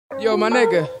Yo, my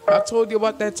nigga, I told you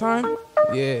about that time?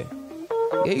 Yeah.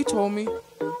 Yeah, you told me.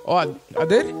 Oh, I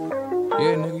did?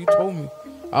 Yeah, nigga, you told me.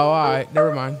 Oh, alright,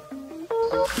 never mind.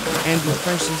 And the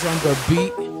French is on the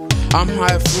beat. I'm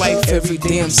high of life, every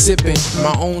day I'm sipping.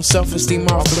 My own self-esteem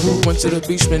off the roof. Went to the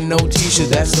beach with no t-shirt,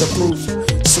 that's the proof.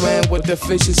 Swam with the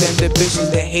fishes and the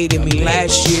bitches that hated me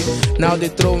last year. Now they're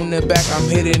throwing it back, I'm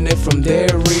hitting it from their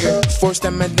rear. Force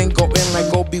them and then go in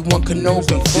like Obi-Wan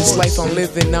Kenobi. This life I'm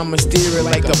living, I'ma steer it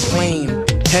like a plane.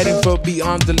 Heading for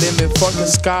beyond the limit, fuck the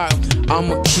sky.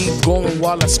 I'ma keep going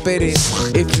while I spit it.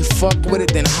 If you fuck with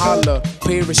it, then holla.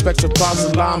 Pay respect to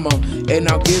PLAZA LLAMA, and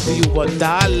I'll give you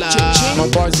 $1. My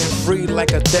bars ain't free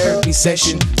like a therapy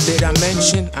session. Did I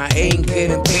mention I ain't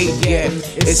getting paid yet?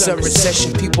 It's a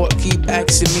recession. People keep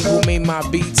asking me who made my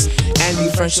beats. And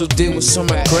differentials deal with some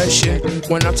aggression.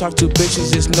 When I talk to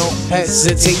bitches, there's no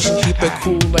hesitation. Keep it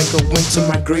cool like a winter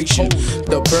migration.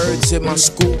 The birds in my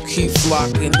school keep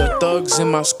flocking. The thugs in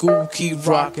my school keep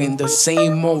rocking. The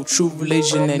same old true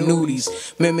religion and nudies,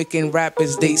 mimicking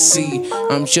rappers they see.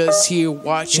 I'm just here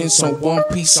watching some One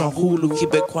Piece on Hulu.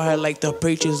 Keep it quiet like the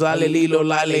preachers. Lalelilo,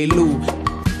 lalelu.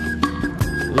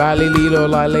 Lalelilo,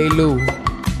 lalelu.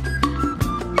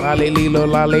 Lalelilo,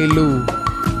 lalelu.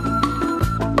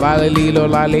 Lalelilo,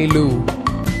 lalelu.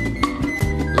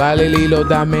 Lalelilo,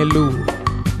 damelu.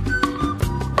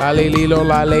 Lalelilo,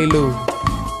 lalelu.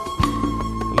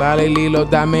 Lalelilo,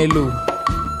 damelu.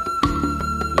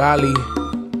 Lali,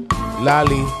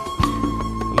 lali,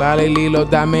 lalelilo,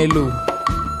 damelu.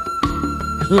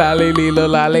 Lalelilo,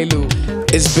 lalelu.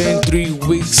 It's been 3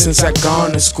 weeks since I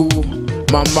gone to school.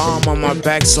 My mom on my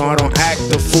back so I don't act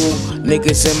a fool.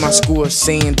 Niggas in my school are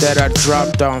saying that I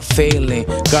dropped out, I'm failing.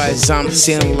 Guys, I'm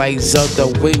singing like Zelda,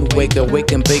 Wind Waker.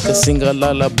 Wake and bake a sing a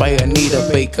lullaby, I need a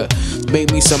baker.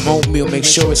 Make me some oatmeal, make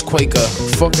sure it's Quaker.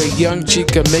 Fuck a young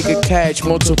chica, make a catch.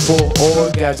 Multiple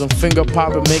orgasm, finger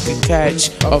pop and make a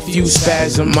catch. A few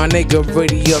spasms, my nigga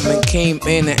ready up and came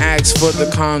in and asked for the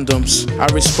condoms. I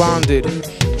responded,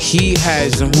 he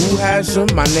has them. Who has them?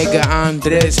 My nigga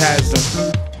Andres has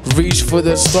them. Reach for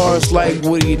the stars like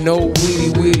Woody, no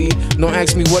weedy. Don't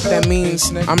ask me what that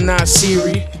means, I'm not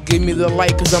Siri. Give me the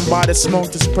light cause I'm about to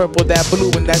smoke this purple, that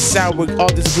blue and that sour. All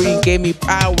this green gave me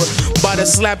power. About to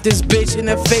slap this bitch in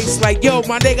the face like, yo,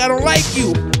 my nigga, I don't like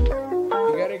you.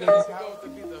 You gotta get this out to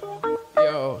be the...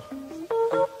 Yo.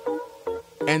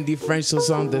 And differentials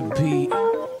on the beat.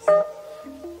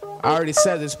 I already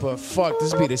said this, but fuck,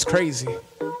 this beat is crazy.